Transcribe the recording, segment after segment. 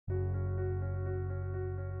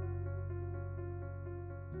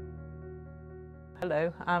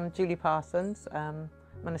Hello, I'm Julie Parsons. I'm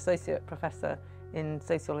an Associate Professor in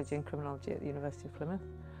Sociology and Criminology at the University of Plymouth.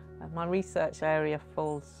 My research area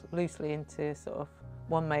falls loosely into sort of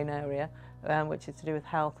one main area, which is to do with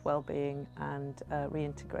health, wellbeing and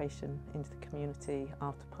reintegration into the community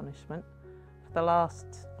after punishment. For the last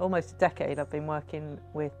almost a decade I've been working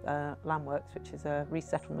with Landworks, which is a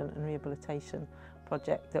resettlement and rehabilitation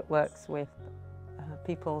project that works with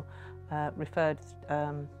people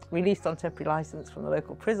released on temporary licence from the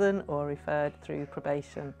local prison or referred through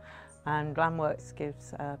probation, and Landworks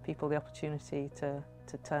gives people the opportunity to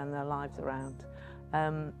turn their lives around.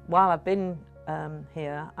 While I've been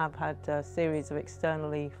here, I've had a series of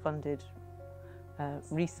externally funded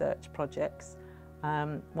research projects.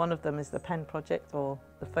 One of them is the PEN project, or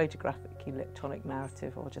the Photographic Electronic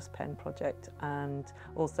Narrative, or just PEN project, and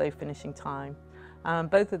also Finishing Time.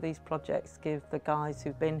 Both of these projects give the guys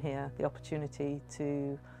who've been here the opportunity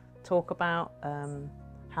to talk about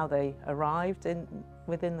how they arrived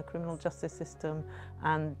within the criminal justice system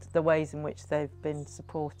and the ways in which they've been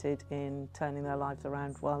supported in turning their lives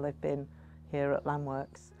around while they've been here at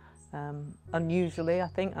Landworks. Unusually, I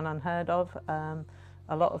think, and unheard of,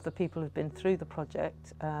 a lot of the people who've been through the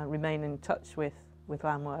project remain in touch with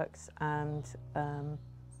Landworks, and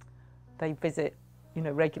they visit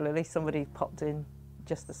regularly. Somebody popped in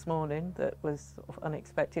just this morning that was sort of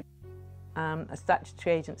unexpected.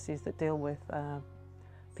 Statutory agencies that deal with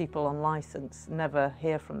people on licence never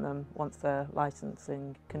hear from them once their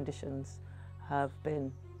licensing conditions have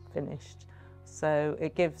been finished. So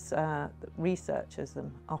it gives researchers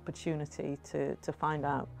an opportunity to find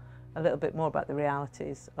out a little bit more about the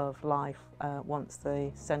realities of life once the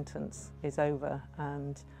sentence is over,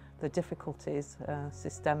 and the difficulties,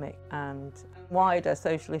 systemic and wider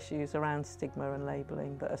social issues around stigma and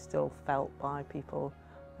labelling that are still felt by people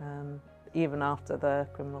even after the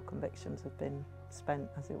criminal convictions have been spent,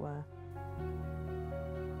 as it were.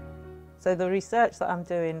 So the research that I'm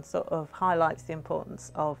doing sort of highlights the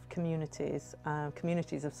importance of communities,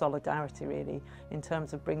 communities of solidarity really, in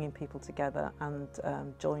terms of bringing people together and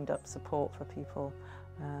joined up support for people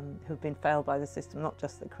who've been failed by the system, not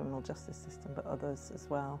just the criminal justice system, but others as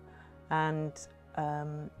well. And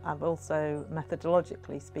I'm also,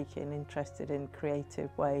 methodologically speaking, interested in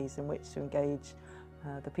creative ways in which to engage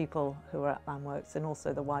the people who are at Landworks and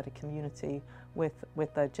also the wider community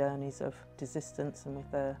with their journeys of desistance and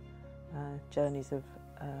with their journeys of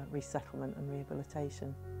resettlement and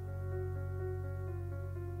rehabilitation.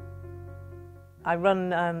 I run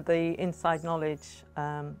the Inside Knowledge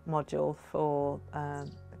module for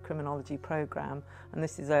the Criminology programme, and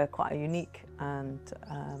this is quite a unique and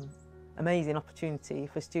amazing opportunity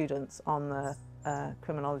for students on the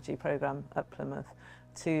Criminology programme at Plymouth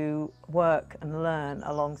to work and learn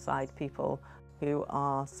alongside people who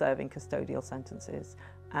are serving custodial sentences.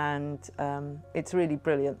 And it's really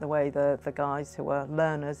brilliant the way the guys who are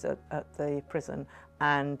learners at the prison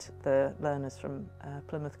and the learners from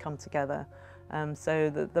Plymouth come together. So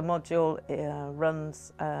the module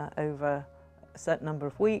runs over a certain number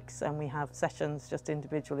of weeks, and we have sessions just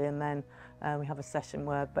individually, and then we have a session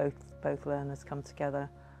where both learners come together.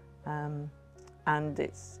 And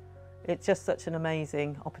it's just such an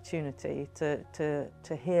amazing opportunity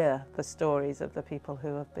to hear the stories of the people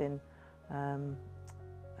who have been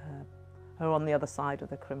who are on the other side of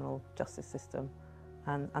the criminal justice system,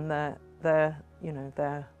 and their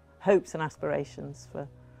hopes and aspirations for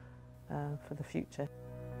the future.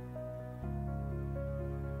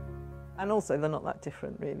 And also they're not that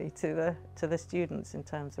different really to the students in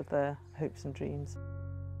terms of their hopes and dreams.